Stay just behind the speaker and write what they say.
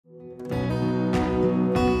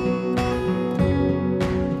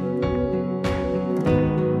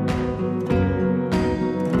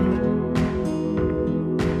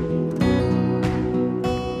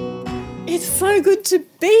so good to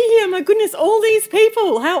be here. My goodness, all these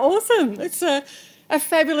people. How awesome. It's a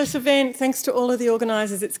fabulous event. Thanks to all of the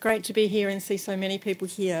organisers. It's great to be here and see so many people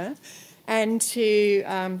here and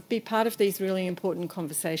to be part of these really important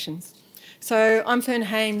conversations. So I'm Fern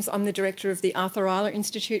Hames. I'm the director of the Rylah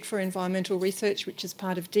Institute for Environmental Research, which is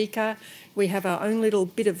part of DECA. We have our own little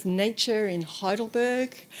bit of nature in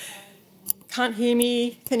Heidelberg. Can't hear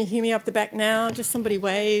me. Can you hear me up the back now? Just somebody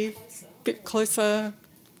wave. A bit closer.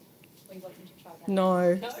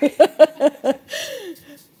 No.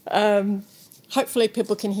 Hopefully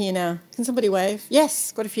people can hear now. Can somebody wave?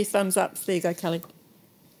 Yes, got a few thumbs up. There you go, Kelly.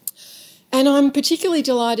 And I'm particularly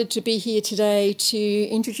delighted to be here today to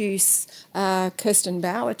introduce Kirsten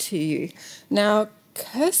Bauer to you. Now,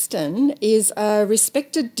 Kirsten is a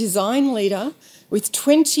respected design leader with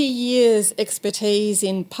 20 years expertise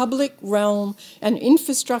in public realm and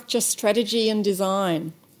infrastructure strategy and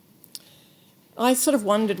design. I sort of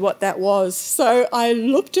wondered what that was, so I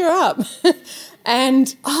looked her up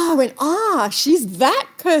and I went, she's that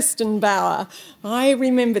Kirsten Bauer. I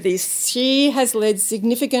remember this. She has led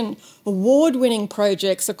significant award-winning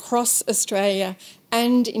projects across Australia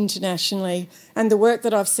and internationally, and the work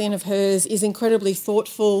that I've seen of hers is incredibly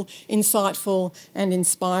thoughtful, insightful and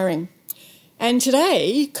inspiring. And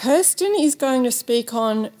today, Kirsten is going to speak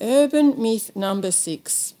on urban myth number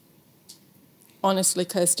 6. Honestly,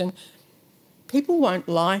 Kirsten, people won't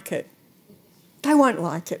like it. They won't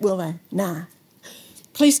like it, will they? Nah.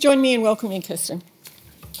 Please join me in welcoming Kirsten.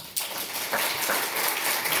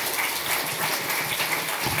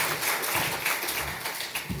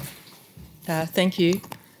 Thank you.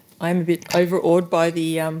 I'm a bit overawed by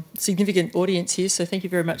the significant audience here, so thank you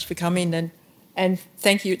very much for coming, and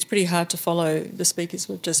thank you. It's pretty hard to follow the speakers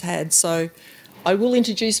we've just had. So I will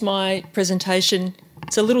introduce my presentation.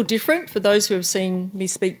 It's a little different for those who have seen me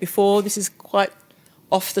speak before. This is quite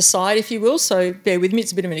off the side, if you will, so bear with me.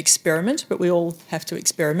 It's a bit of an experiment, but we all have to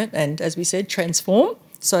experiment and, as we said, transform.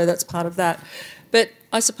 So that's part of that. But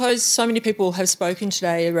I suppose so many people have spoken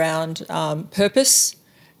today around purpose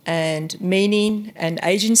and meaning and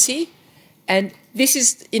agency. And this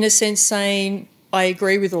is, in a sense, saying I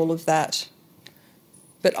agree with all of that,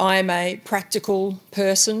 but I'm a practical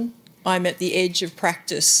person. I'm at the edge of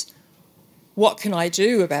practice. What can I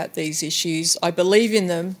do about these issues? I believe in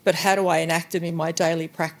them, but how do I enact them in my daily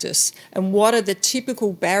practice? And what are the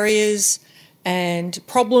typical barriers and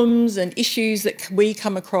problems and issues that we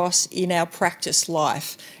come across in our practice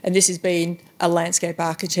life? And this has been a landscape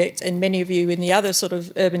architect, and many of you in the other sort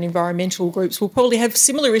of urban environmental groups will probably have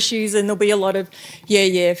similar issues, and there'll be a lot of,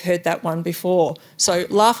 yeah, I've heard that one before. So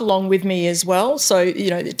laugh along with me as well. So,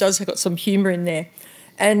 it does have got some humour in there.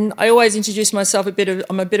 And I always introduce myself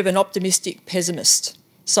I'm a bit of an optimistic pessimist.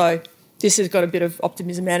 So this has got a bit of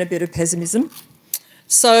optimism and a bit of pessimism.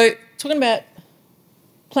 So talking about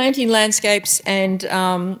planting landscapes and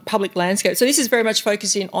public landscapes. So this is very much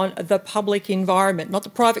focusing on the public environment, not the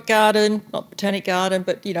private garden, not botanic garden,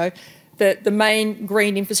 but, the main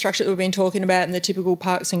green infrastructure that we've been talking about and the typical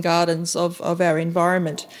parks and gardens of our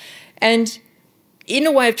environment. And in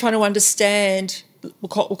a way of trying to understand, we'll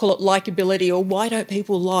call it likeability, or why don't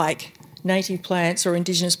people like native plants or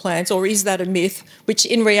Indigenous plants, or is that a myth, which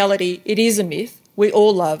in reality it is a myth. We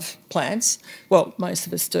all love plants. Well, most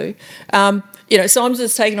of us do. So I'm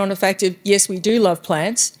just taking on the fact of, yes, we do love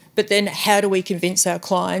plants, but then how do we convince our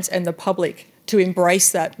clients and the public to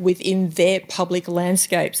embrace that within their public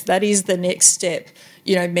landscapes? That is the next step,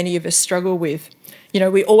 many of us struggle with.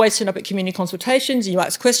 We always turn up at community consultations and you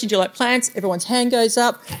ask questions, do you like plants? Everyone's hand goes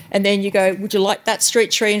up, and then you go, would you like that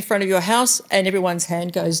street tree in front of your house? And everyone's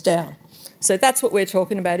hand goes down. So that's what we're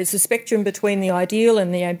talking about. It's the spectrum between the ideal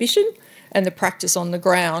and the ambition and the practice on the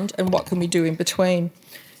ground, and what can we do in between.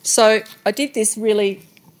 So I did this really,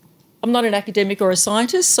 I'm not an academic or a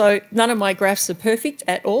scientist, so none of my graphs are perfect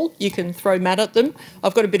at all. You can throw mud at them.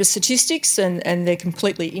 I've got a bit of statistics and they're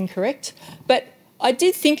completely incorrect. But I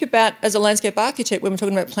did think about, as a landscape architect, when we're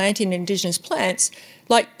talking about planting Indigenous plants,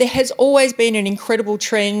 like there has always been an incredible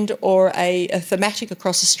trend or a thematic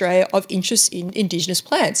across Australia of interest in Indigenous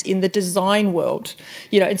plants in the design world.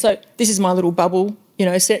 And so this is my little bubble,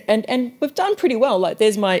 set, and we've done pretty well. Like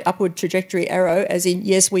there's my upward trajectory arrow, as in,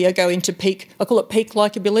 yes, we are going to peak, I call it peak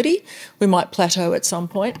likeability. We might plateau at some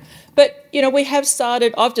point. But, we have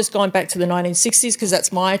started, I've just gone back to the 1960s because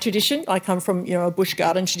that's my tradition. I come from, a bush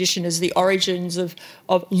garden tradition as the origins of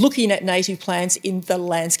looking at native plants in the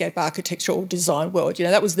landscape architectural design world.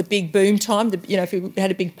 That was the big boom time, if we had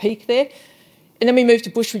a big peak there. And then we moved to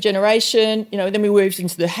bush regeneration, then we moved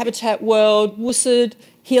into the habitat world, wooded,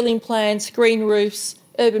 healing plants, green roofs,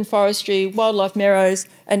 urban forestry, wildlife meadows,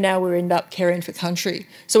 and now we end up caring for country.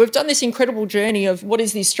 So we've done this incredible journey of what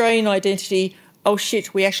is the Australian identity, oh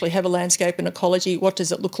shit, we actually have a landscape and ecology, what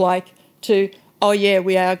does it look like, to, oh yeah,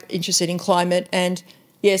 we are interested in climate, and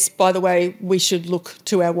yes, by the way, we should look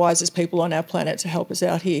to our wisest people on our planet to help us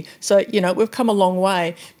out here. So, you know, we've come a long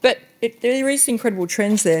way, but there is incredible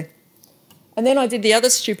trends there. And then I did the other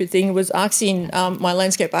stupid thing, was asking my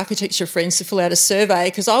landscape architecture friends to fill out a survey,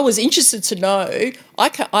 because I was interested to know,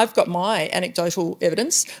 I've got my anecdotal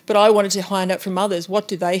evidence, but I wanted to find out from others, what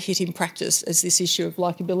do they hit in practice as this issue of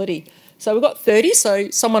likeability? So we've got 30, so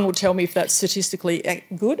someone will tell me if that's statistically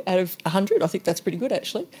good out of 100. I think that's pretty good,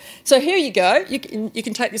 actually. So here you go. You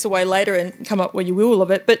can take this away later and come up where you will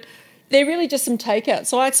of it, but they're really just some takeouts.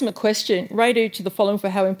 So I asked them a question, rate each of the following for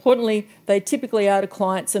how importantly they typically are to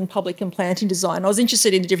clients and public and planting design. I was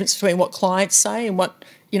interested in the difference between what clients say and what,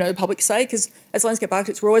 you know, the public say, because as landscape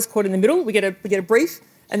architects, we're always caught in the middle. We get a brief,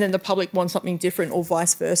 and then the public wants something different, or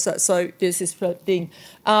vice versa. So there's this thing.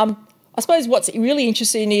 I suppose what's really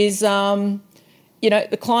interesting is, you know,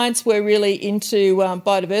 the clients were really into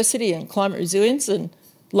biodiversity and climate resilience and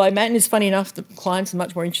low maintenance. Funny enough, the clients are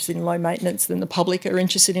much more interested in low maintenance than the public are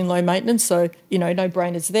interested in low maintenance. So, you know, no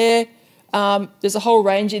brainers there. There's a whole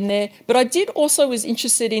range in there. But I was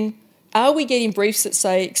interested in, are we getting briefs that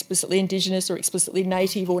say explicitly Indigenous or explicitly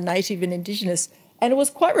Native or Native and Indigenous? And it was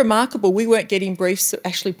quite remarkable. We weren't getting briefs that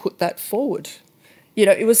actually put that forward. You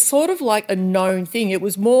know, it was sort of like a known thing. It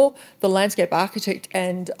was more the landscape architect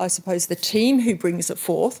and I suppose the team who brings it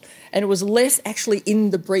forth, and it was less actually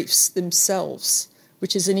in the briefs themselves,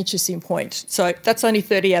 which is an interesting point. So that's only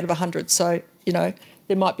 30 out of 100. So, you know,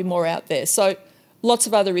 there might be more out there. So lots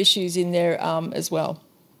of other issues in there as well.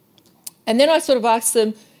 And then I sort of asked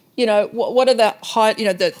them, you know, what are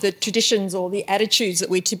the traditions or the attitudes that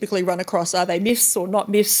we typically run across? Are they myths or not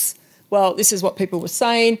myths? Well, this is what people were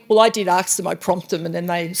saying. Well, I did ask them, I prompted them, and then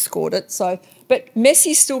they scored it. So, but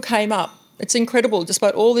messy still came up. It's incredible.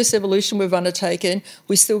 Despite all this evolution we've undertaken,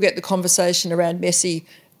 we still get the conversation around messy,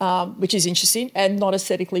 which is interesting, and not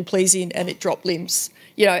aesthetically pleasing, and it dropped limbs.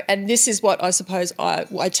 You know, and this is what I suppose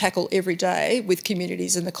I tackle every day with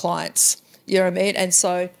communities and the clients. You know what I mean? And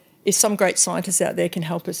so if some great scientists out there can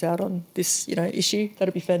help us out on this, you know, issue,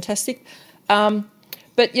 that'd be fantastic.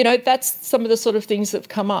 But, you know, that's some of the sort of things that have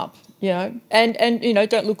come up. You know, and you know,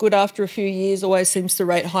 don't look good after a few years always seems to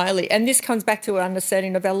rate highly. And this comes back to an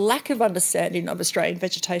understanding of our lack of understanding of Australian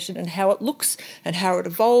vegetation and how it looks and how it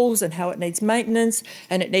evolves and how it needs maintenance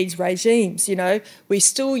and it needs regimes. You know, we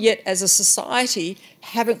still yet as a society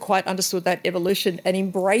haven't quite understood that evolution and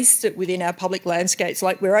embraced it within our public landscapes.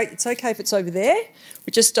 Like, it's okay if it's over there,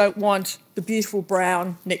 we just don't want the beautiful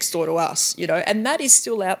brown next door to us, you know, and that is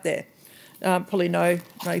still out there. Probably no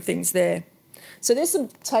things there. So there's some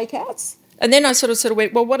takeouts. And then I sort of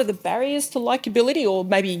went, well, what are the barriers to likeability or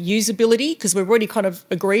maybe usability? Because we've already kind of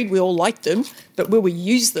agreed we all like them, but will we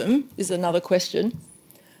use them is another question.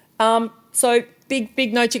 So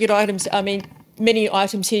big no-ticket items. I mean, many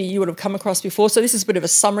items here you would have come across before. So this is a bit of a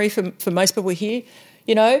summary for most people here.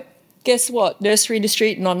 You know, guess what? Nursery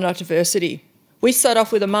industry, not enough diversity. We start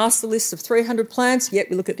off with a master list of 300 plants, yet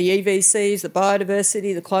we look at the EVCs, the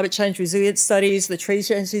biodiversity, the climate change resilience studies, the tree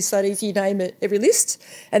change studies, you name it, every list.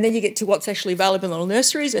 And then you get to what's actually available in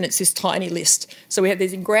nurseries, and it's this tiny list. So we have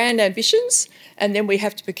these grand ambitions, and then we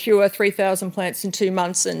have to procure 3,000 plants in 2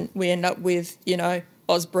 months, and we end up with, you know,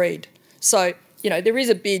 Ausbreed. So, you know, there is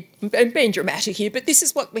a big, and being dramatic here, but this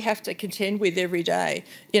is what we have to contend with every day,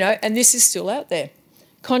 you know, and this is still out there.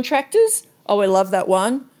 Contractors, oh, we love that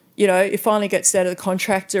one. You know, it finally gets down to the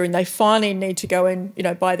contractor and they finally need to go and, you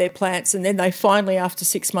know, buy their plants, and then they finally, after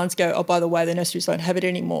 6 months, go, oh, by the way, the nurseries don't have it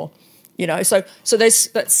anymore. You know, so there's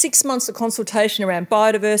that 6 months of consultation around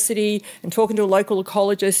biodiversity and talking to a local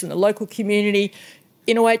ecologist and the local community.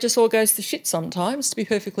 In a way, it just all goes to shit sometimes, to be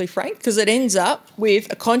perfectly frank, because it ends up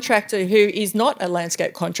with a contractor who is not a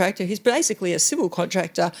landscape contractor, he's basically a civil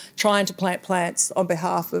contractor trying to plant plants on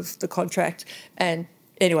behalf of the contract. And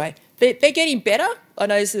anyway, they're getting better. I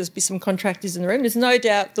know there's be some contractors in the room. There's no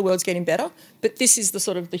doubt the world's getting better, but this is the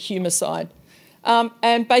sort of the humour side.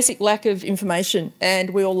 And basic lack of information, and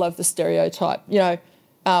we all love the stereotype. You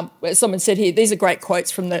know, someone said here, these are great quotes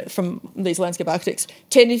from these landscape architects.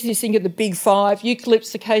 Tendency to think of the big five: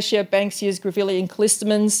 eucalypts, acacia, banksias, grevillea and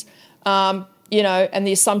callistemons. You know, and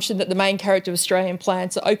the assumption that the main character of Australian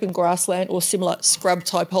plants are open grassland or similar scrub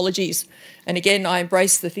typologies. And again, I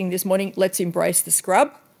embraced the thing this morning, let's embrace the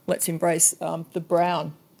scrub. Let's embrace the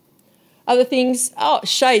brown. Other things,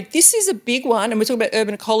 shade. This is a big one, and we're talking about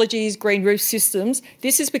urban ecologies, green roof systems.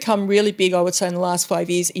 This has become really big, I would say, in the last 5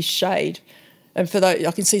 years, is shade. And for those,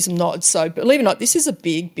 I can see some nods. So believe it or not, this is a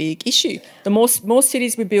big, big issue. The more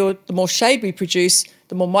cities we build, the more shade we produce,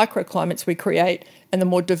 the more microclimates we create, and the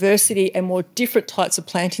more diversity and more different types of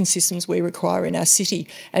planting systems we require in our city.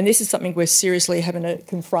 And this is something we're seriously having to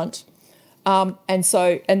confront. And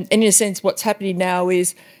in a sense, what's happening now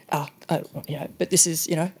is, but this is,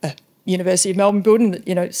 a University of Melbourne building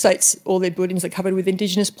that, states all their buildings are covered with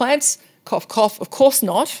Indigenous plants. Cough, cough, of course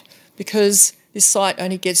not, because this site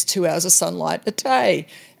only gets 2 hours of sunlight a day.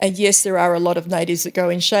 And yes, there are a lot of natives that go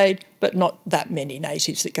in shade, but not that many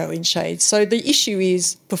natives that go in shade. So the issue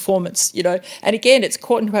is performance, And again, it's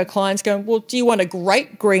caught into our clients going, well, do you want a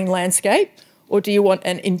great green landscape or do you want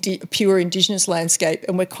a pure Indigenous landscape?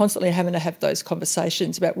 And we're constantly having to have those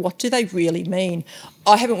conversations about what do they really mean.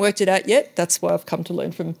 I haven't worked it out yet. That's why I've come to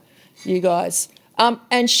learn from you guys.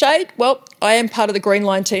 And shade, well, I am part of the Green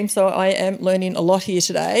Line team, so I am learning a lot here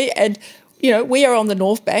today. And we are on the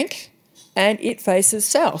North Bank and it faces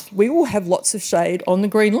south. We will have lots of shade on the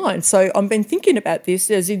Green Line. So I've been thinking about this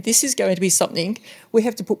as if this is going to be something we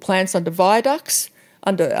have to put plants under viaducts,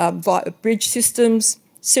 under bridge systems,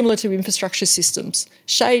 similar to infrastructure systems.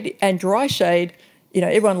 Shade and dry shade,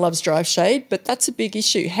 everyone loves dry shade, but that's a big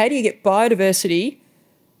issue. How do you get biodiversity,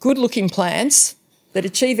 good-looking plants that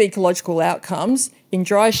achieve ecological outcomes in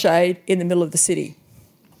dry shade in the middle of the city?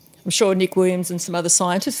 I'm sure Nick Williams and some other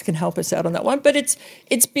scientists can help us out on that one, but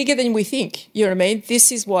it's bigger than we think, you know what I mean?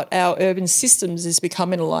 This is what our urban systems is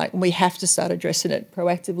becoming like, and we have to start addressing it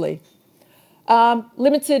proactively.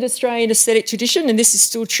 Limited Australian aesthetic tradition, and this is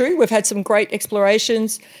still true. We've had some great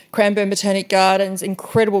explorations, Cranbourne Botanic Gardens,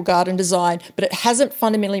 incredible garden design, but it hasn't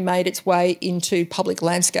fundamentally made its way into public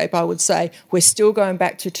landscape, I would say. We're still going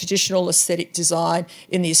back to traditional aesthetic design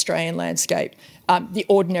in the Australian landscape. The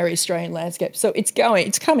ordinary Australian landscape. So it's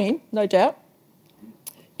coming, no doubt.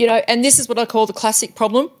 And this is what I call the classic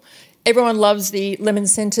problem. Everyone loves the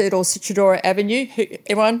lemon-scented or Citradora Avenue.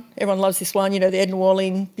 Everyone loves this one, the Eeden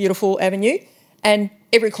Walling, beautiful avenue. And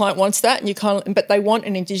every client wants that, but they want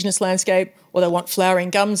an Indigenous landscape or they want flowering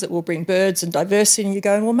gums that will bring birds and diversity. And you're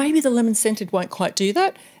going, well, maybe the lemon-scented won't quite do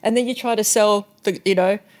that. And then you try to sell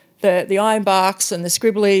the ironbarks and the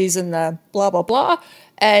scribblies and the blah, blah, blah.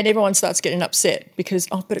 And everyone starts getting upset because,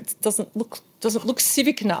 but it doesn't look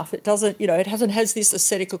civic enough. It doesn't, it has this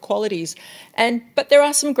aesthetic qualities. But there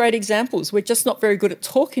are some great examples. We're just not very good at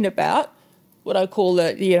talking about what I call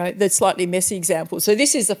the slightly messy examples. So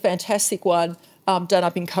this is a fantastic one done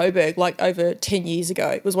up in Coburg, like over 10 years ago.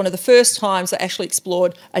 It was one of the first times I actually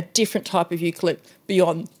explored a different type of eucalypt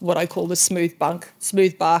beyond what I call the smooth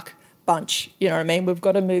bark bunch. You know what I mean? We've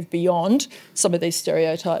got to move beyond some of these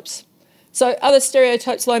stereotypes. So other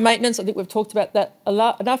stereotypes, low maintenance, I think we've talked about that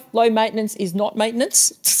enough. Low maintenance is not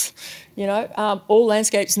maintenance. All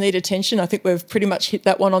landscapes need attention. I think we've pretty much hit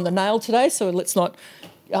that one on the nail today, so let's not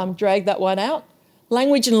drag that one out.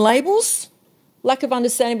 Language and labels, lack of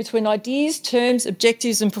understanding between ideas, terms,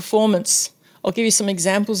 objectives and performance. I'll give you some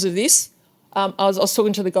examples of this. I was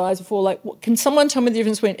talking to the guys before, like, can someone tell me the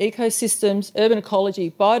difference between ecosystems, urban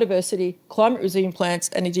ecology, biodiversity, climate resilient plants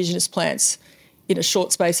and Indigenous plants in a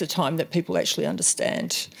short space of time that people actually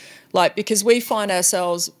understand? Because we find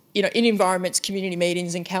ourselves, in environments, community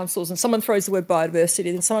meetings and councils, and someone throws the word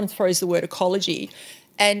biodiversity, then someone throws the word ecology.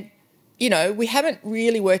 And, we haven't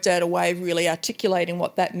really worked out a way of really articulating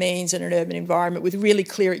what that means in an urban environment with really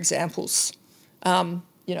clear examples.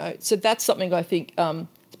 So that's something I think,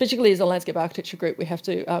 particularly as a landscape architecture group, we have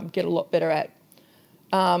to get a lot better at.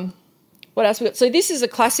 What else we got? So this is a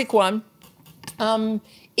classic one,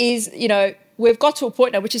 we've got to a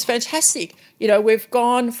point now, which is fantastic. We've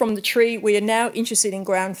gone from the tree. We are now interested in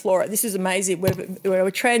ground flora. This is amazing.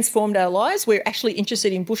 We've transformed our lives. We're actually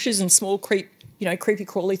interested in bushes and small creepy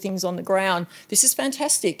crawly things on the ground. This is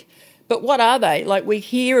fantastic. But what are they? We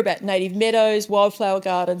hear about native meadows, wildflower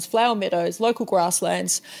gardens, flower meadows, local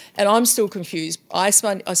grasslands, and I'm still confused. I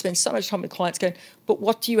spend so much time with clients going, but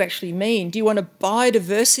what do you actually mean? Do you want a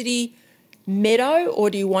biodiversity meadow, or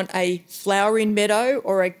do you want a flowering meadow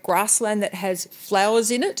or a grassland that has flowers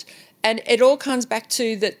in it? And it all comes back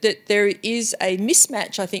to that there is a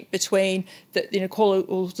mismatch, I think, between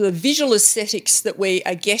the visual aesthetics that we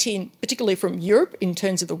are getting, particularly from Europe in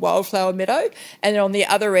terms of the wildflower meadow, and then on the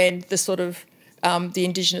other end, the sort of the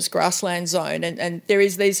Indigenous grassland zone. And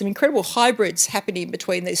there's some incredible hybrids happening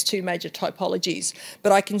between these two major typologies.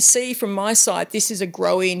 But I can see from my side, this is a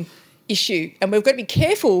growing issue, and we've got to be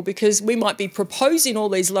careful because we might be proposing all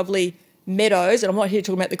these lovely meadows, and I'm not here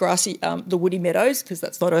talking about the grassy, the woody meadows, because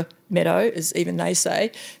that's not a meadow, as even they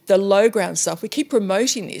say, the low ground stuff. We keep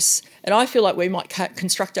promoting this, and I feel like we might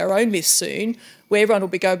construct our own myth soon, where everyone will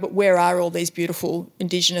be going, but where are all these beautiful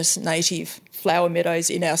Indigenous native flower meadows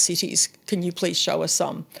in our cities? Can you please show us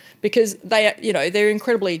some? Because they, you know, they're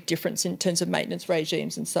incredibly different in terms of maintenance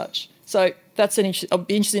regimes and such. So that's I'll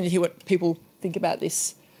be interested to hear what people think about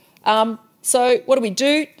this. So what do we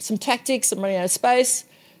do? Some tactics. I'm running out of space.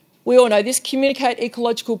 We all know this. Communicate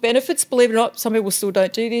ecological benefits. Believe it or not, some people still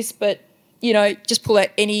don't do this, but, you know, just pull out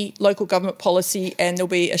any local government policy and there'll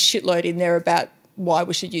be a shitload in there about why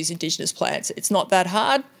we should use Indigenous plants. It's not that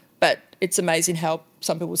hard, but it's amazing how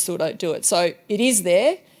some people still don't do it. So it is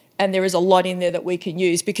there, and there is a lot in there that we can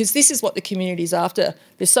use, because this is what the community is after.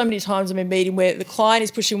 There's so many times I'm in a meeting where the client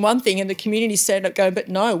is pushing one thing and the community stand up going, but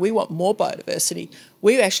no, we want more biodiversity.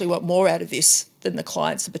 We actually want more out of this than the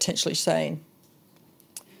clients are potentially saying.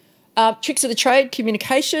 Tricks of the trade,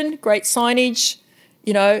 communication, great signage.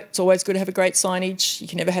 You know, it's always good to have a great signage. You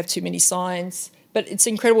can never have too many signs. But it's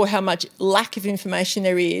incredible how much lack of information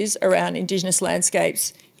there is around Indigenous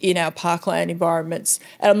landscapes in our parkland environments.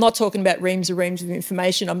 And I'm not talking about reams and reams of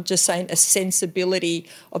information. I'm just saying a sensibility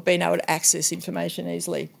of being able to access information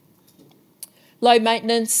easily. Low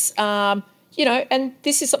maintenance, you know, and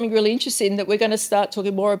this is something really interesting that we're going to start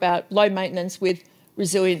talking more about, low maintenance with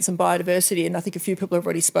resilience and biodiversity. And I think a few people have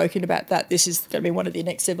already spoken about that. This is going to be one of the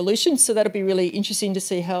next evolutions. So that'll be really interesting to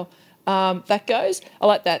see how that goes. I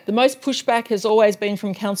like that. The most pushback has always been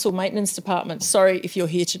from council maintenance departments. Sorry if you're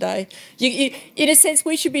here today. In a sense,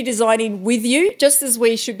 we should be designing with you, just as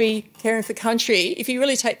we should be caring for country. If you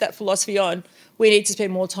really take that philosophy on, we need to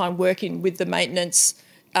spend more time working with the maintenance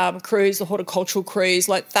crews, the horticultural crews.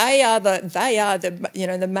 Like they are the you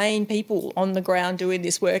know, the main people on the ground doing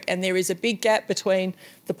this work. And there is a big gap between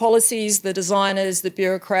the policies, the designers, the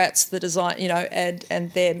bureaucrats, the design, you know, and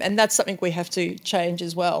them. And that's something we have to change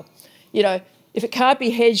as well. You know, if it can't be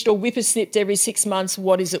hedged or whippersnipped every 6 months,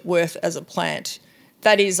 what is it worth as a plant?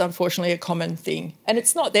 That is unfortunately a common thing. And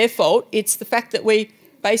it's not their fault. It's the fact that we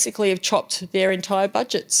basically have chopped their entire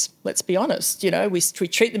budgets. Let's be honest. You know, we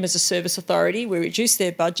treat them as a service authority, we reduce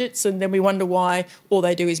their budgets, and then we wonder why all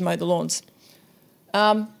they do is mow the lawns.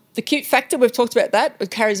 The cute factor, we've talked about that, with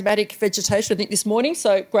charismatic vegetation, I think this morning.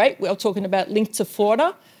 So great, we're talking about link to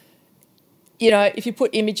fauna. You know, if you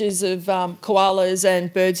put images of koalas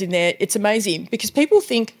and birds in there, it's amazing, because people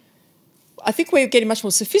think, I think we're getting much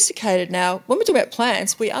more sophisticated now. When we talk about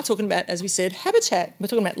plants, we are talking about, as we said, habitat. We're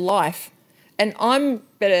talking about life. And I'm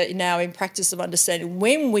better now in practice of understanding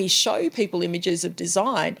when we show people images of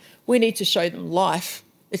design, we need to show them life.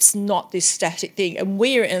 It's not this static thing. And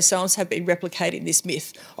we ourselves have been replicating this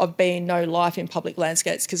myth of being no life in public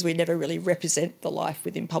landscapes, because we never really represent the life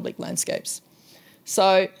within public landscapes.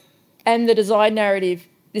 So, and the design narrative,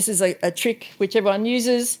 this is a trick which everyone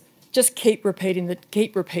uses. Just keep repeating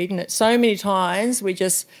it. So many times we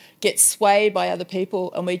just get swayed by other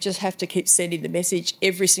people, and we just have to keep sending the message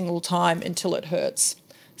every single time until it hurts.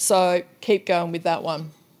 So keep going with that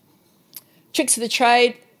one. Tricks of the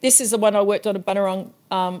trade. This is the one I worked on at Bunurong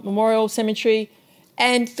Memorial Cemetery.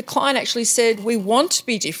 And the client actually said, we want to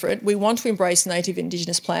be different. We want to embrace native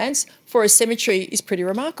Indigenous plants. For a cemetery is pretty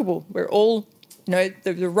remarkable. We're all, you know,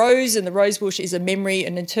 the rose and the rosebush is a memory,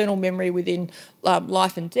 an internal memory within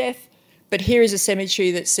life and death. But here is a cemetery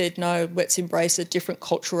that said, no, let's embrace a different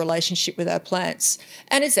cultural relationship with our plants.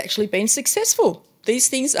 And it's actually been successful. These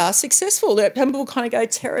things are successful. People kind of go,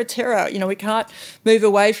 terra, terra, you know, we can't move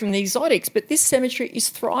away from the exotics. But this cemetery is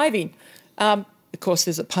thriving. Of course,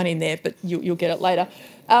 there's a pun in there, but you'll get it later.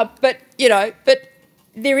 But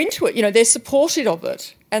they're into it. You know, they're supportive of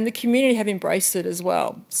it. And the community have embraced it as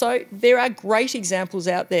well. So there are great examples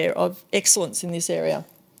out there of excellence in this area.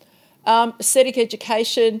 Aesthetic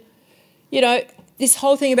education, you know, this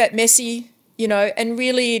whole thing about messy, you know, and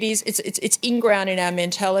really it's inground in our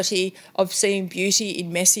mentality of seeing beauty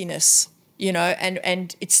in messiness, you know,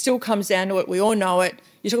 and it still comes down to it. We all know it.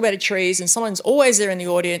 You talk about trees and someone's always there in the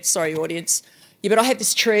audience, sorry audience, yeah, but I have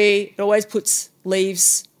this tree, it always puts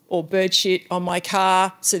leaves or bird shit on my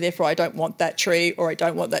car, so therefore I don't want that tree, or I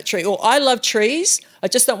don't want that tree. Or I love trees, I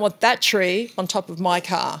just don't want that tree on top of my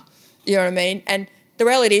car. You know what I mean? And the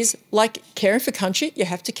reality is, like caring for country, you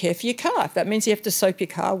have to care for your car. If that means you have to soap your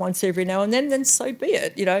car once every now and then so be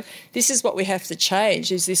it. You know, this is what we have to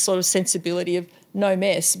change, is this sort of sensibility of no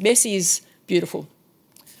mess. Messy is beautiful.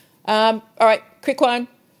 All right, quick one.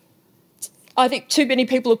 I think too many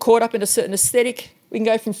people are caught up in a certain aesthetic. We can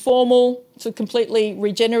go from formal to completely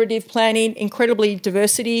regenerative planning, incredibly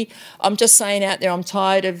diversity. I'm just saying out there, I'm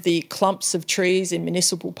tired of the clumps of trees in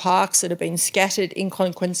municipal parks that have been scattered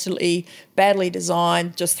inconsequentially, badly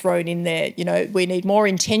designed, just thrown in there. You know, we need more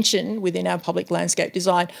intention within our public landscape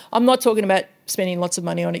design. I'm not talking about spending lots of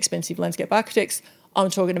money on expensive landscape architects. I'm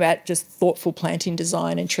talking about just thoughtful planting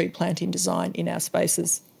design and tree planting design in our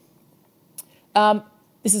spaces.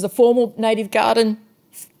 This is a formal native garden.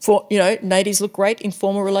 Natives look great in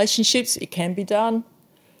formal relationships. It can be done.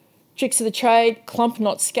 Tricks of the trade, clump,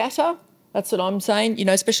 not scatter. That's what I'm saying,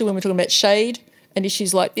 especially when we're talking about shade and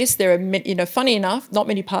issues like this. There are, funny enough, not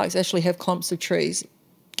many parks actually have clumps of trees.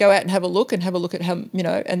 Go out and have a look at how,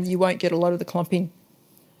 and you won't get a lot of the clumping.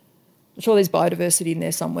 I'm sure there's biodiversity in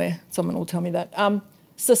there somewhere. Someone will tell me that.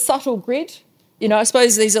 It's a subtle grid. I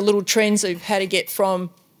suppose these are little trends of how to get from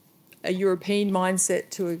a European mindset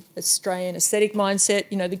to an Australian aesthetic mindset.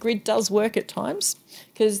 The grid does work at times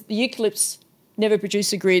because the eucalypts never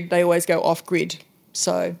produce a grid. They always go off grid.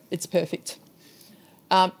 So it's perfect.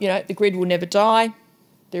 The grid will never die.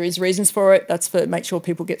 There is reasons for it. That's for make sure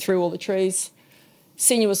people get through all the trees.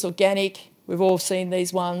 Sinuous organic. We've all seen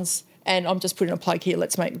these ones. And I'm just putting a plug here.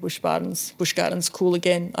 Let's make bush gardens cool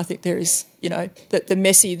again. I think there is,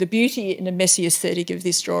 the beauty and the messy aesthetic of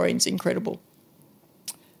this drawing is incredible.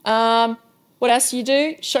 What else do you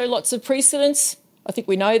do? Show lots of precedents. I think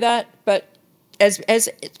we know that. But as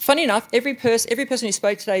funny enough, every person who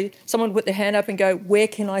spoke today, someone put their hand up and go, where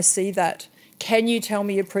can I see that? Can you tell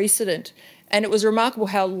me a precedent? And it was remarkable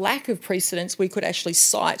how lack of precedents we could actually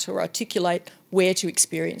cite or articulate where to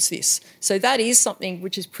experience this. So that is something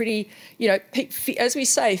which is pretty, as we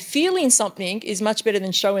say, feeling something is much better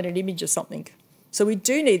than showing an image of something. So we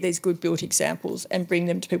do need these good built examples and bring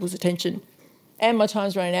them to people's attention. And my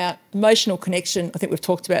time's running out. Emotional connection, I think we've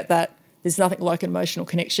talked about that. There's nothing like an emotional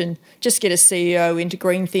connection. Just get a CEO into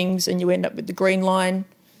green things and you end up with the green line.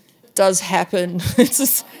 It does happen. It's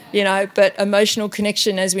just, but emotional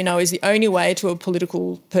connection, as we know, is the only way to a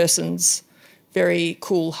political person's very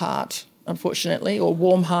cool heart, unfortunately, or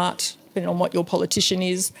warm heart, depending on what your politician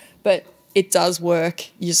is. But it does work.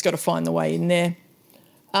 You just got to find the way in there.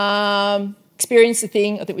 Experience the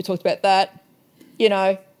thing. I think we talked about that.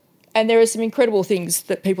 And there are some incredible things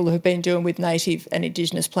that people have been doing with native and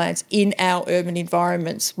Indigenous plants in our urban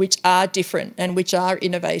environments, which are different and which are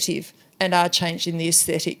innovative and are changing the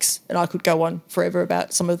aesthetics. And I could go on forever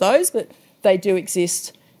about some of those, but they do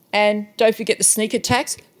exist. And don't forget the sneak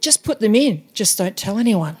attacks. Just put them in. Just don't tell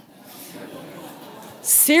anyone.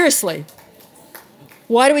 Seriously.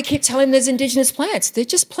 Why do we keep telling there's Indigenous plants? They're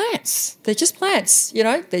just plants. They're just plants,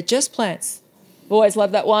 They're just plants. Always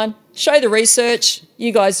love that one. Show the research.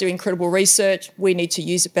 You guys do incredible research. We need to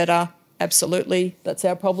use it better. Absolutely. That's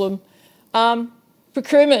our problem.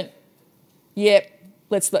 Procurement. Yep.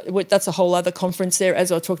 That's a whole other conference there,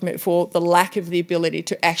 as I was talking about before, the lack of the ability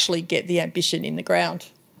to actually get the ambition in the ground.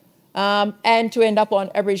 And to end up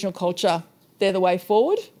on Aboriginal culture. They're the way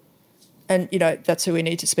forward. And, that's who we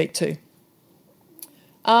need to speak to.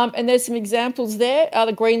 And there's some examples there.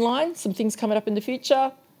 The green line, some things coming up in the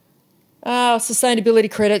future.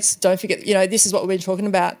 Sustainability credits, don't forget, this is what we've been talking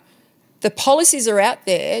about. The policies are out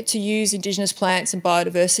there to use Indigenous plants and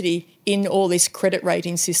biodiversity in all this credit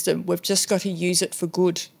rating system. We've just got to use it for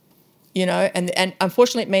good, and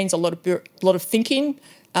unfortunately it means a lot of thinking,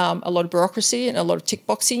 a lot of bureaucracy and a lot of tick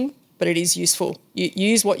boxing, but it is useful. You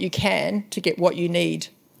use what you can to get what you need.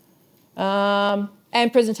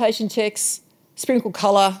 And presentation text, sprinkle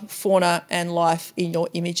colour, fauna and life in your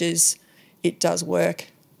images. It does work.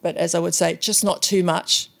 But as I would say, just not too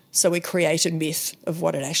much, so we create a myth of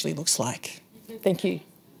what it actually looks like. Thank you.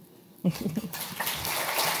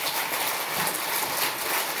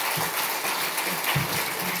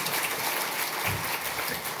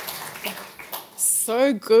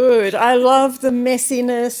 So good. I love the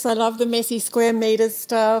messiness. I love the messy square metre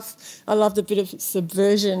stuff. I love the bit of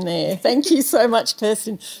subversion there. Thank you so much,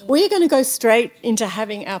 Kirsten. We're going to go straight into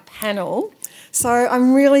having our panel. So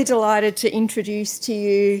I'm really delighted to introduce to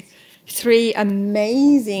you three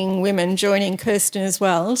amazing women joining Kirsten as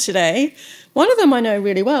well today. One of them I know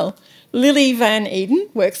really well. Lily van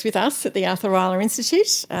Eeden works with us at the Rylah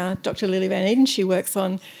Institute. Dr. Lily van Eeden, she works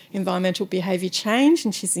on environmental behaviour change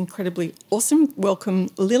and she's incredibly awesome. Welcome,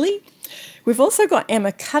 Lily. We've also got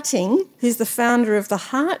Emma Cutting, who's the founder of the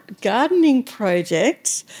Heart Gardening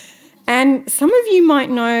Project. And some of you might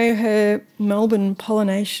know her Melbourne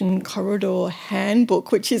Pollination Corridor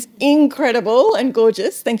Handbook, which is incredible and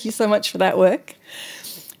gorgeous. Thank you so much for that work.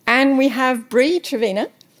 And we have Bree Trevena,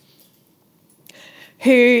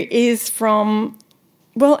 who is from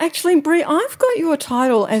Well, actually, Bree, I've got your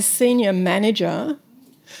title as Senior Manager,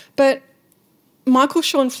 but Michael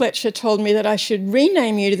Sean Fletcher told me that I should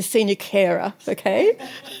rename you to the Senior Carer, okay?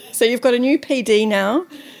 So you've got a new PD now,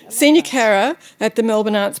 Senior Carer at the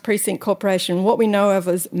Melbourne Arts Precinct Corporation, what we know of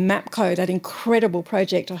as MapCo, that incredible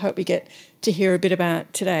project I hope we get to hear a bit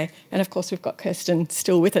about today. And of course, we've got Kirsten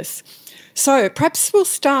still with us. So perhaps we'll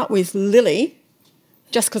start with Lily,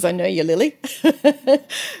 just because I know you, Lily.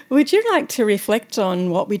 Would you like to reflect on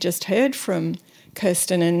what we just heard from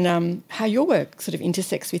Kirsten and how your work sort of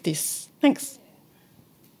intersects with this? Thanks.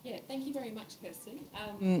 Yeah, thank you very much, Kirsten.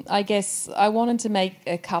 I guess I wanted to make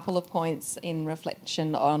a couple of points in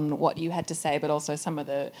reflection on what you had to say, but also some of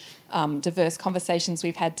the diverse conversations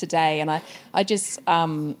we've had today. And I just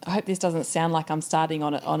I hope this doesn't sound like I'm starting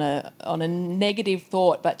on a negative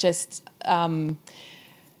thought, but just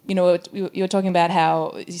you know, you were talking about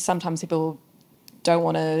how sometimes people don't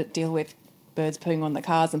want to deal with birds pooing on the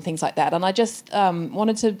cars and things like that. And I just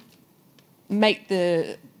wanted to make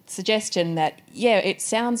the suggestion that, yeah, it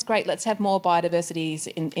sounds great. Let's have more biodiversity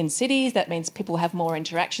in cities. That means people have more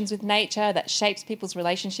interactions with nature. That shapes people's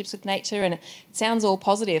relationships with nature. And it sounds all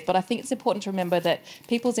positive. But I think it's important to remember that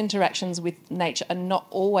people's interactions with nature are not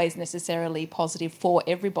always necessarily positive for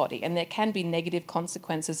everybody. And there can be negative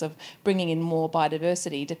consequences of bringing in more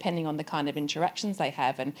biodiversity depending on the kind of interactions they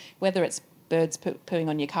have, and whether it's birds pooing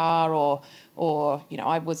on your car, or you know,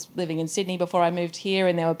 I was living in Sydney before I moved here,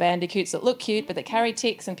 and there were bandicoots that look cute but that carry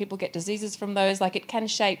ticks, and people get diseases from those. Like, it can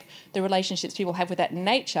shape the relationships people have with that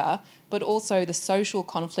nature, but also the social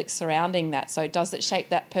conflicts surrounding that. So does it shape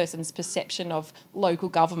that person's perception of local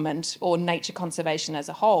government or nature conservation as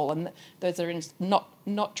a whole? And those are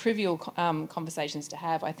not trivial conversations to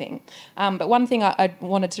have, I think. But one thing I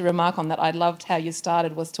wanted to remark on that I loved how you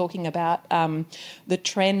started was talking about the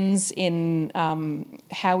trends in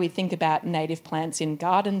how we think about native plants in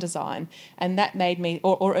garden design, and that made me,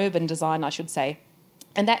 or urban design, I should say.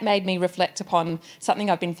 And that made me reflect upon something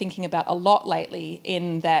I've been thinking about a lot lately,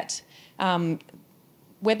 in that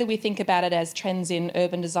whether we think about it as trends in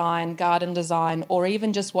urban design, garden design, or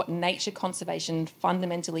even just what nature conservation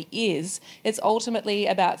fundamentally is, it's ultimately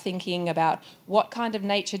about thinking about what kind of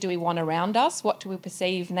nature do we want around us, what do we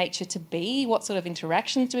perceive nature to be, what sort of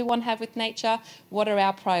interactions do we want to have with nature, what are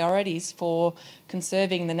our priorities for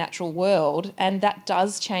conserving the natural world, and that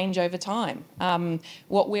does change over time.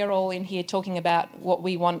 What we're all in here talking about, what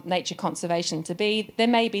we want nature conservation to be, there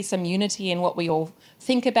may be some unity in what we all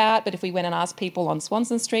think about, but if we went and asked people on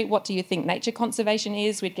Swanson Street, what do you think nature conservation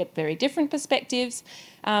is, we'd get very different perspectives.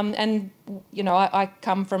 And, you know, I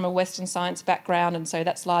come from a Western science background, and so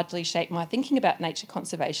that's largely shaped my thinking about nature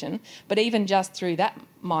conservation. But even just through that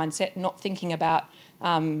mindset, not thinking about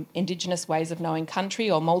Indigenous ways of knowing country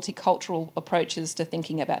or multicultural approaches to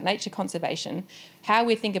thinking about nature conservation, how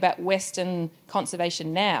we think about Western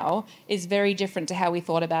conservation now is very different to how we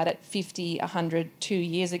thought about it 50, 100,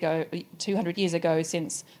 200 years ago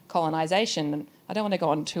since colonisation. And I don't want to go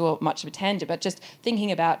on too much of a tangent, but just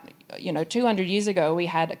thinking about, you know, 200 years ago we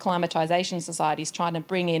had acclimatisation societies trying to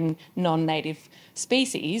bring in non-native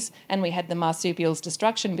species, and we had the Marsupials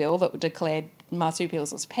Destruction Bill that declared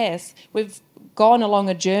marsupials as pests. We've gone along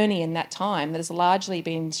a journey in that time that has largely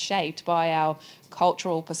been shaped by our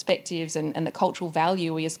cultural perspectives and the cultural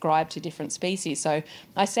value we ascribe to different species. So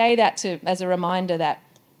I say that as a reminder that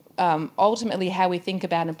ultimately how we think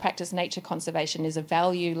about and practice nature conservation is a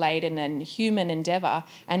value-laden and human endeavour,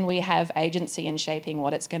 and we have agency in shaping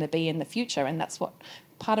what it's going to be in the future. And that's what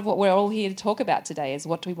part of what we're all here to talk about today, is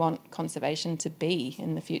what do we want conservation to be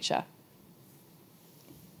in the future.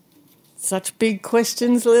 Such big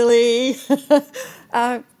questions, Lily.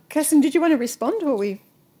 Kirsten, did you want to respond, or we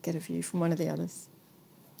get a view from one of the others?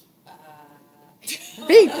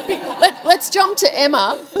 Big. Let's jump to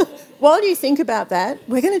Emma. While you think about that,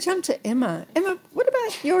 we're going to jump to Emma. Emma, what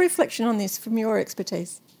about your reflection on this from your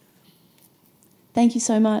expertise? Thank you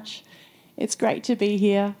so much. It's great to be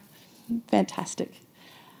here. Fantastic.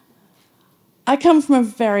 I come from a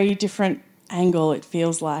very different angle, it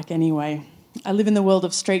feels like, anyway. I live in the world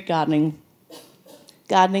of street gardening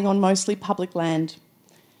on mostly public land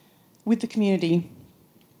with the community.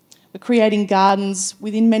 We're creating gardens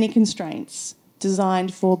within many constraints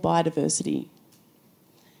designed for biodiversity.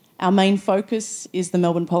 Our main focus is the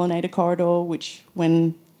Melbourne Pollinator Corridor, which,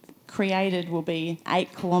 when created, will be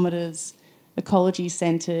 8 kilometres,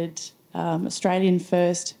 ecology-centred, Australian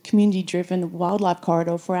first, community-driven wildlife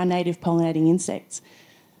corridor for our native pollinating insects.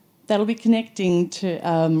 That'll be connecting to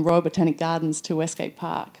Royal Botanic Gardens to Westgate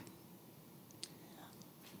Park.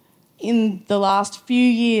 In the last few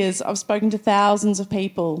years, I've spoken to thousands of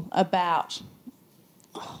people about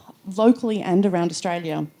locally and around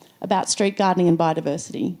Australia about street gardening and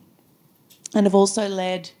biodiversity, and have also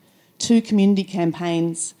led 2 community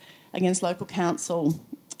campaigns against local council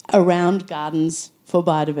around gardens for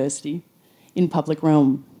biodiversity in public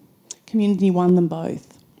realm. Community won them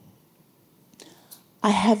both. I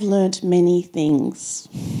have learnt many things.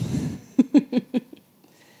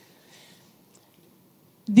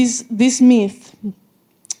 This myth,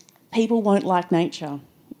 people won't like nature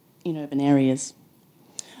in urban areas.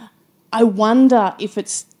 I wonder if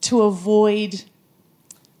it's to avoid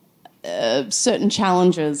certain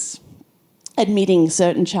challenges, admitting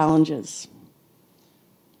certain challenges.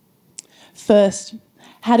 First,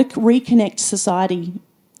 how to reconnect society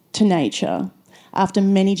to nature after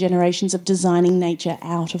many generations of designing nature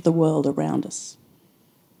out of the world around us.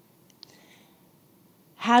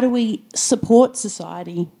 How do we support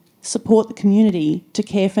society, support the community to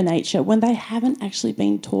care for nature when they haven't actually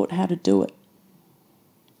been taught how to do it?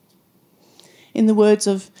 In the words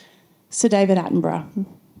of Sir David Attenborough,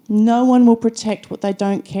 no one will protect what they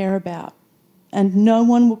don't care about, and no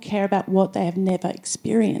one will care about what they have never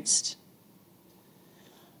experienced.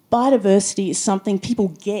 Biodiversity is something people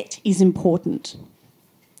get is important,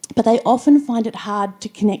 but they often find it hard to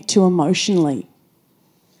connect to emotionally.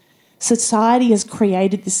 Society has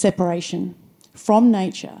created this separation from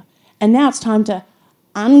nature, and now it's time to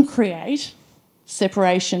uncreate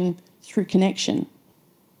separation through connection.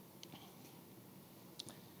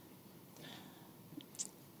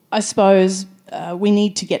 I suppose we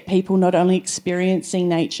need to get people not only experiencing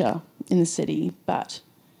nature in the city, but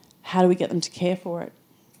how do we get them to care for it?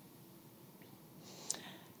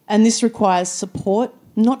 And this requires support,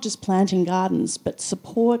 not just planting gardens, but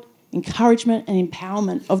support, encouragement and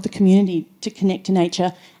empowerment of the community to connect to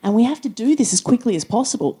nature. And we have to do this as quickly as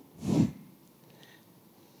possible. And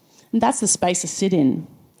that's the space to sit in.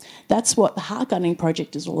 That's what the Heart Gardening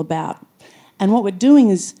Project is all about. And what we're doing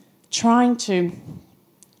is trying to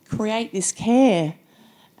create this care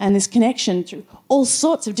and this connection through all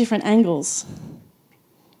sorts of different angles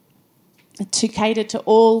to cater to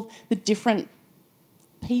all the different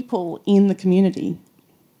people in the community.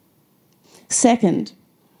 Second,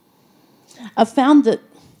 I've found that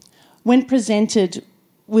when presented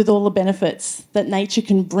with all the benefits that nature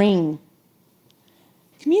can bring,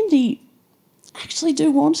 community actually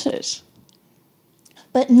do want it,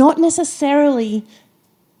 but not necessarily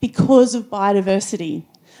because of biodiversity,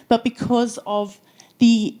 but because of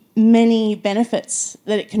the many benefits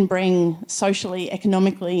that it can bring socially,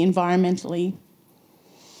 economically, environmentally.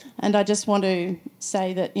 And I just want to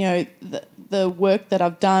say that, you know, the work that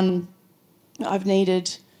I've done, I've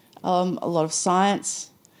needed a lot of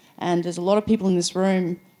science, and there's a lot of people in this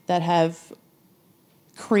room that have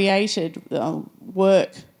created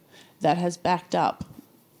work that has backed up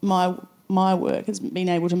my work, has been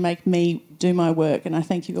able to make me do my work, and I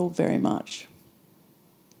thank you all very much.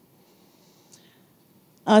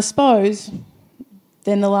 I suppose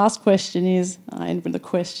then the last question is, I end with a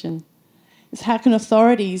question, is how can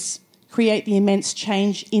authorities create the immense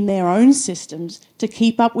change in their own systems to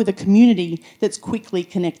keep up with a community that's quickly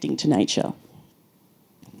connecting to nature?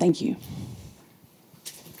 Thank you.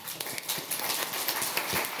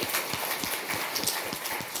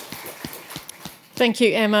 Thank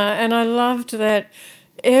you, Emma. And I loved that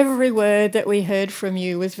every word that we heard from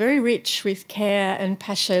you was very rich with care and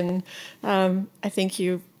passion. I think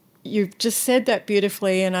you've just said that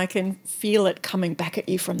beautifully, and I can feel it coming back at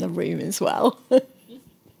you from the room as well.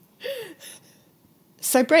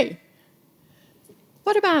 So, Bree,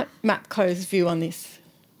 what about MAPCO's view on this?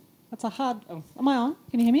 That's a hard... Oh, am I on?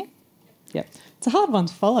 Can you hear me? Yep. It's a hard one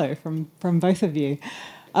to follow from both of you.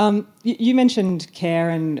 You mentioned care,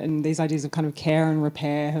 and these ideas of kind of care and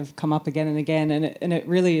repair have come up again and again, and it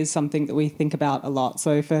really is something that we think about a lot.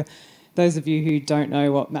 So for those of you who don't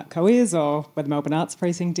know what MAPCO is or what the Melbourne Arts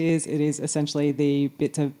Precinct is, it is essentially the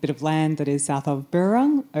bit of land that is south of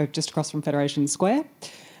Burrung, just across from Federation Square.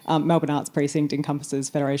 Melbourne Arts Precinct encompasses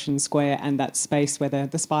Federation Square and that space where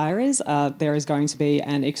the spire is. There is going to be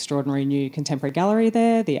an extraordinary new contemporary gallery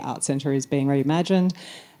there. The art centre is being reimagined.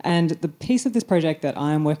 And the piece of this project that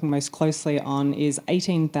I am working most closely on is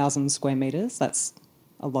 18,000 square metres. That's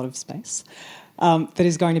a lot of space. That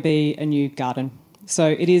is going to be a new garden.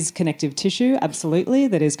 So it is connective tissue, absolutely,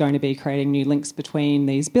 that is going to be creating new links between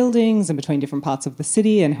these buildings and between different parts of the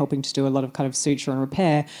city and helping to do a lot of kind of suture and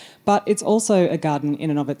repair. But it's also a garden in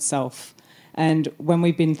and of itself. And when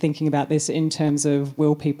we've been thinking about this in terms of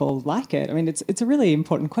will people like it, I mean, it's a really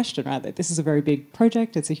important question, right? That this is a very big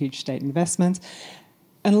project, it's a huge state investment.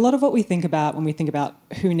 And a lot of what we think about when we think about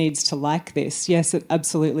who needs to like this, yes, it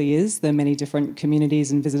absolutely is. There are many different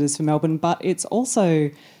communities and visitors for Melbourne, but it's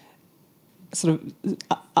also sort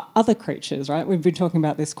of other creatures, right? We've been talking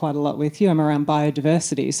about this quite a lot with you, Emma, around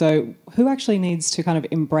biodiversity. So who actually needs to kind of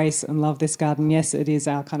embrace and love this garden? Yes, it is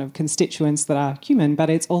our kind of constituents that are human, but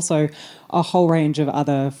it's also a whole range of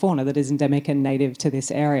other fauna that is endemic and native to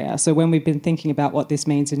this area. So when we've been thinking about what this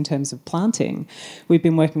means in terms of planting, we've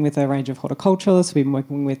been working with a range of horticulturalists, we've been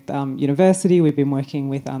working with university, we've been working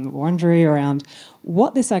with Wurundjeri around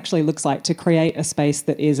what this actually looks like to create a space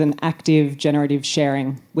that is an active, generative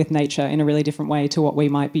sharing with nature in a really different way to what we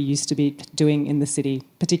might be used to be doing in the city,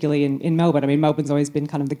 particularly in Melbourne. I mean, Melbourne's always been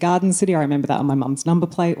kind of the garden city. I remember that on my mum's number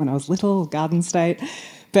plate when I was little, Garden State.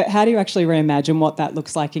 But how do you actually reimagine what that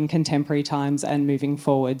looks like in contemporary times and moving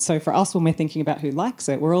forward? So for us, when we're thinking about who likes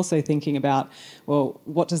it, we're also thinking about, well,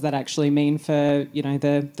 what does that actually mean for, you know,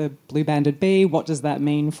 the blue-banded bee? What does that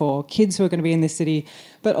mean for kids who are going to be in this city?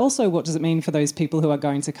 But also, what does it mean for those people who are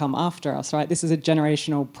going to come after us, right? This is a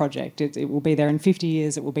generational project. It will be there in 50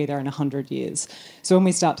 years. It will be there in 100 years. So when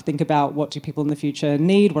we start to think about what do people in the future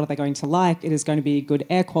need, what are they going to like, it is going to be good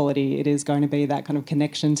air quality. It is going to be that kind of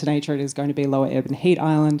connection to nature. It is going to be lower urban heat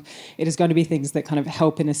island. It is going to be things that kind of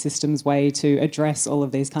help in a systems way to address all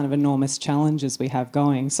of these kind of enormous challenges we have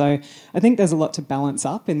going. So I think there's a lot to balance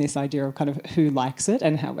up in this idea of kind of who likes it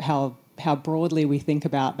and how broadly we think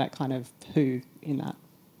about that kind of who in that.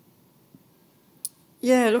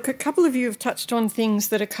 Yeah, look, a couple of you have touched on things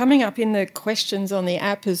that are coming up in the questions on the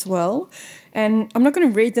app as well. And I'm not going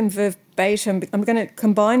to read them verbatim, but I'm going to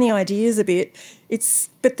combine the ideas a bit.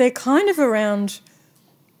 But they're kind of around,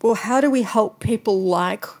 well, how do we help people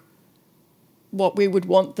like what we would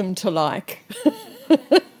want them to like?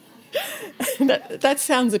 That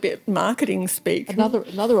sounds a bit marketing speak.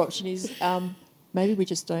 Another option is maybe we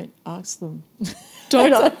just don't ask them.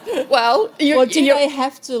 Don't I? Well, do they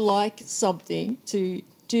have to like something to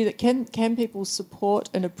do that? Can people support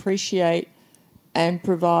and appreciate and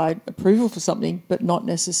provide approval for something but not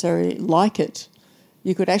necessarily like it?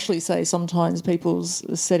 You could actually say sometimes people's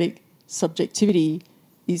aesthetic subjectivity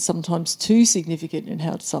is sometimes too significant in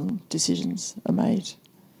how some decisions are made.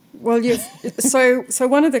 Well, yes. So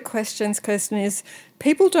one of the questions, Kirsten, is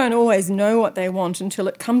people don't always know what they want until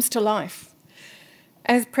it comes to life.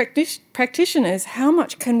 As practitioners, how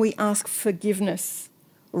much can we ask forgiveness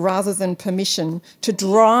rather than permission to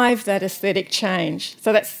drive that aesthetic change?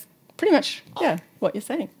 So that's pretty much, what you're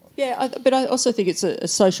saying. Yeah, but I also think it's a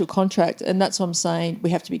social contract, and that's what I'm saying. We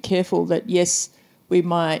have to be careful that, yes, we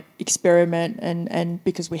might experiment and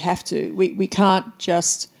because we have to. We can't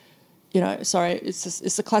just,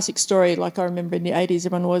 it's a classic story. Like I remember in the 80s,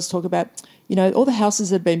 everyone always talk about, all the houses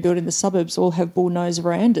that have been built in the suburbs all have bullnose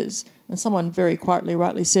verandas. And someone very quietly,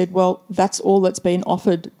 rightly said, well, that's all that's been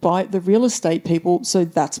offered by the real estate people, so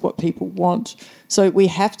that's what people want. So we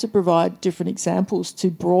have to provide different examples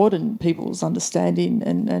to broaden people's understanding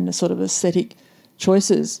and the sort of aesthetic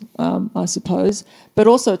choices, I suppose. But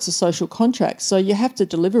also it's a social contract, so you have to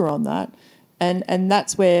deliver on that. And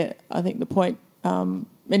that's where I think the point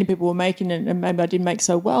many people were making, and maybe I didn't make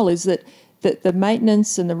so well, is that the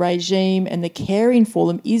maintenance and the regime and the caring for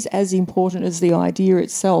them is as important as the idea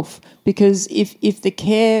itself, because if the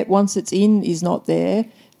care, once it's in, is not there,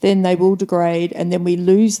 then they will degrade and then we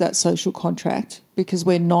lose that social contract because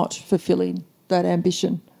we're not fulfilling that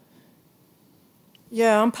ambition.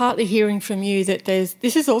 Yeah, I'm partly hearing from you that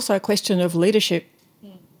this is also a question of leadership.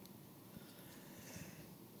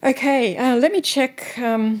 Okay, let me check.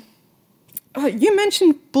 You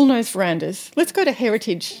mentioned bullnose verandas. Let's go to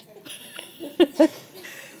heritage.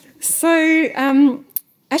 So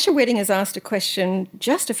Asher Wedding has asked a question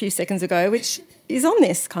just a few seconds ago, which is on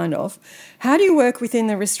this kind of. How do you work within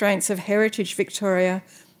the restraints of Heritage Victoria,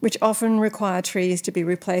 which often require trees to be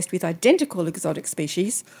replaced with identical exotic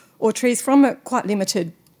species or trees from a quite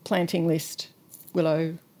limited planting list,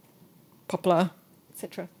 willow, poplar,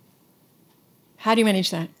 etc.? How do you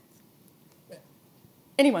manage that?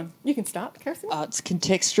 Anyone? You can start, Kirsten. It's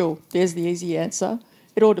contextual. There's the easy answer.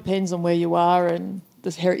 It all depends on where you are and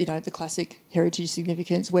the classic heritage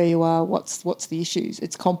significance, where you are, what's the issues.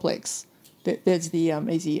 It's complex. There's the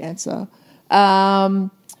easy answer.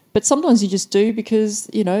 But sometimes you just do because,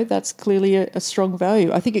 that's clearly a strong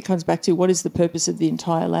value. I think it comes back to what is the purpose of the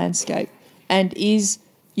entire landscape, and is,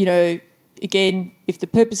 again, if the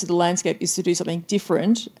purpose of the landscape is to do something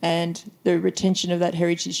different and the retention of that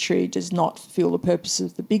heritage tree does not fulfil the purpose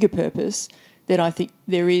of the bigger purpose, then I think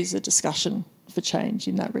there is a discussion for change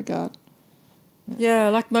in that regard. Yeah,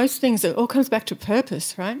 like most things, it all comes back to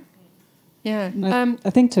purpose, right? Yeah. I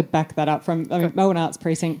think to back that up from Melbourne Arts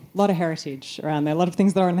Precinct, a lot of heritage around there, a lot of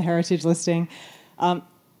things that are on the heritage listing.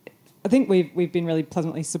 I think we've been really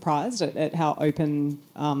pleasantly surprised at how open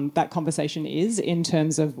that conversation is in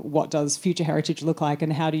terms of what does future heritage look like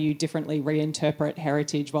and how do you differently reinterpret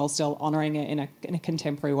heritage while still honouring it in a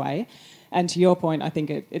contemporary way. And to your point, I think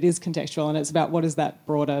it is contextual, and it's about what is that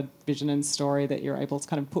broader vision and story that you're able to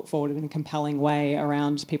kind of put forward in a compelling way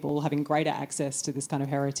around people having greater access to this kind of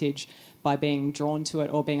heritage by being drawn to it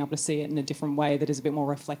or being able to see it in a different way that is a bit more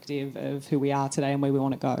reflective of who we are today and where we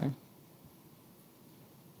want to go.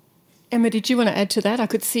 Emma, did you want to add to that? I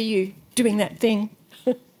could see you doing that thing.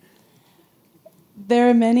 There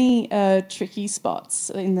are many tricky spots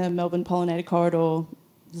in the Melbourne Pollinator Corridor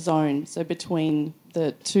zone, so between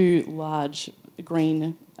the two large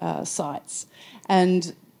green sites.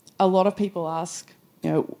 And a lot of people ask,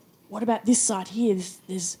 what about this site here?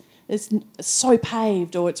 It's so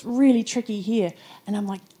paved, or it's really tricky here. And I'm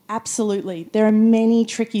like, absolutely. There are many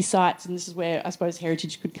tricky sites, and this is where I suppose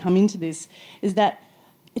heritage could come into this, is that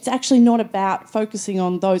it's actually not about focusing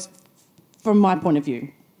on those, from my point of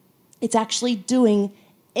view. It's actually doing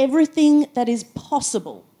everything that is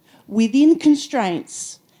possible within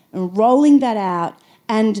constraints and rolling that out.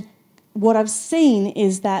 And what I've seen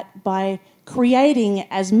is that by creating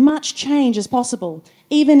as much change as possible,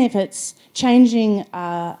 even if it's changing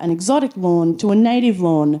an exotic lawn to a native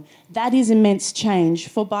lawn, that is immense change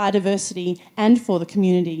for biodiversity and for the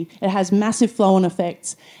community. It has massive flow-on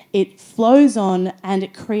effects. It flows on and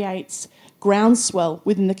it creates groundswell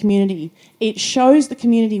within the community. It shows the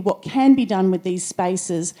community what can be done with these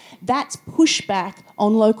spaces. That's pushback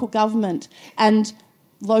on local government. And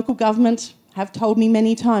local government have told me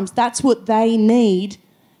many times that's what they need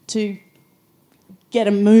to get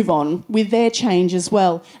a move on with their change as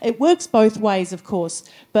well. It works both ways, of course,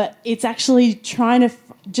 but it's actually trying to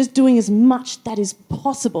just doing as much that is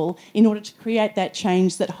possible in order to create that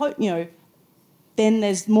change that, then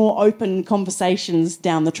there's more open conversations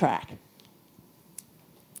down the track.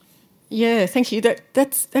 Yeah, thank you.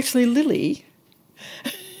 That's actually Lily.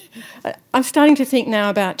 I'm starting to think now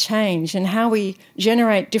about change and how we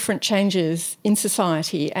generate different changes in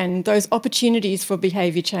society and those opportunities for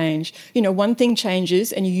behaviour change. One thing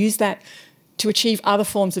changes and you use that to achieve other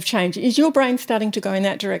forms of change. Is your brain starting to go in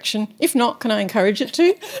that direction? If not, can I encourage it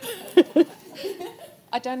to?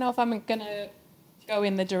 I don't know if I'm going to go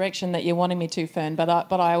in the direction that you're wanting me to, Fern, but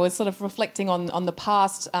I was sort of reflecting on the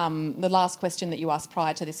past, the last question that you asked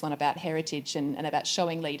prior to this one about heritage and about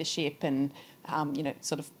showing leadership and,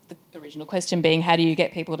 sort of the original question being how do you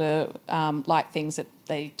get people to like things that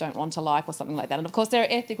they don't want to like or something like that. And, of course, there are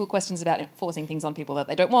ethical questions about enforcing things on people that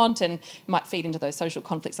they don't want and might feed into those social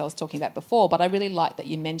conflicts I was talking about before, but I really like that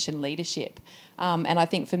you mentioned leadership. And I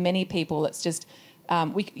think for many people it's just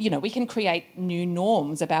we can create new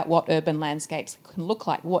norms about what urban landscapes can look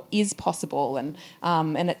like, what is possible, and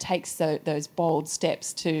it takes those bold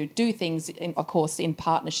steps to do things, of course, in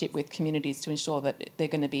partnership with communities to ensure that they're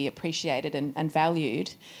going to be appreciated and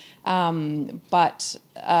valued. We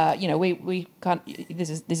can't.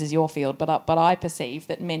 This is your field, but I perceive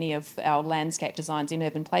that many of our landscape designs in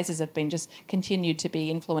urban places have been just continued to be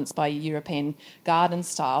influenced by European garden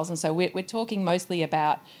styles, and so we're talking mostly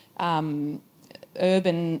about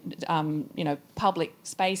urban, public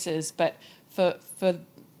spaces, but for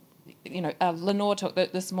Lenore talked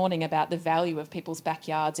this morning about the value of people's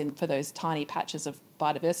backyards for those tiny patches of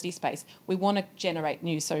biodiversity space. We want to generate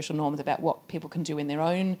new social norms about what people can do in their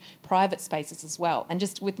own private spaces as well. And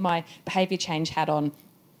just with my behaviour change hat on,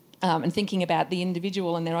 and thinking about the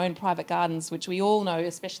individual and their own private gardens, which we all know,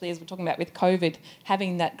 especially as we're talking about with COVID,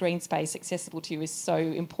 having that green space accessible to you is so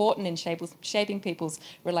important in shaping people's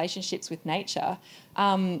relationships with nature.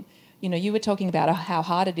 You were talking about how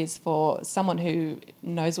hard it is for someone who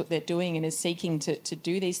knows what they're doing and is seeking to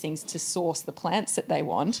do these things to source the plants that they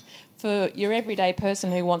want. For your everyday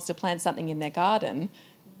person who wants to plant something in their garden,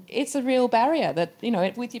 it's a real barrier that,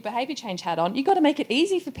 with your behaviour change hat on, you've got to make it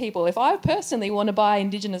easy for people. If I personally want to buy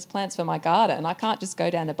Indigenous plants for my garden, I can't just go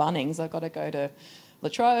down to Bunnings. I've got to go to La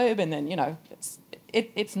Trobe and then,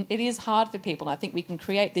 it is hard for people. And I think we can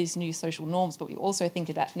create these new social norms, but we also need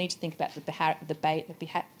to think about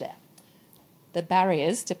the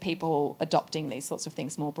barriers to people adopting these sorts of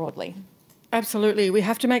things more broadly. Absolutely. We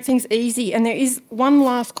have to make things easy. And there is one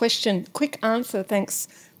last question, quick answer, thanks,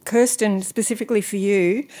 Kirsten, specifically for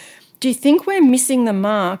you. Do you think we're missing the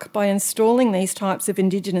mark by installing these types of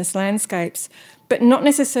Indigenous landscapes, but not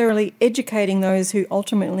necessarily educating those who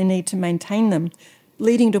ultimately need to maintain them,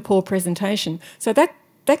 leading to poor presentation? So that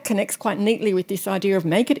connects quite neatly with this idea of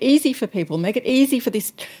make it easy for people, make it easy for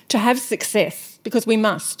this to have success, because we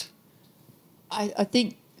must. I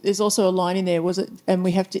think there's also a line in there, and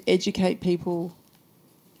we have to educate people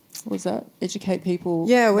what was that? Educate people.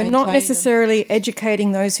 Yeah, we're not maintain necessarily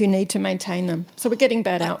educating those who need to maintain them. So we're getting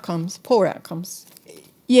bad outcomes, poor outcomes.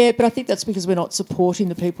 Yeah, but I think that's because we're not supporting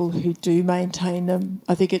the people who do maintain them.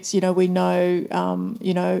 I think it's, we know,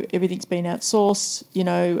 everything's been outsourced,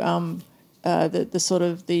 the sort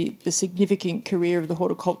of the significant career of the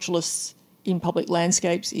horticulturalists in public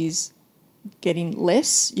landscapes is getting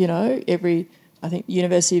less, I think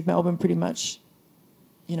University of Melbourne pretty much,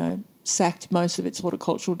 sacked most of its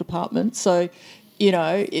horticultural department. So,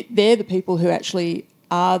 they're the people who actually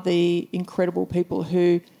are the incredible people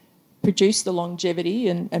who produce the longevity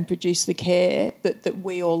and produce the care that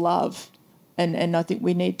we all love. And I think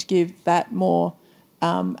we need to give that more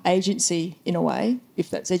agency in a way, if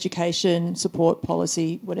that's education, support,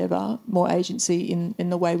 policy, whatever, more agency in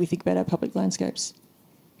the way we think about our public landscapes.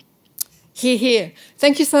 Hear, hear.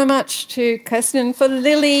 Thank you so much to Kirsten, for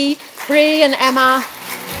Lily, Bree and Emma.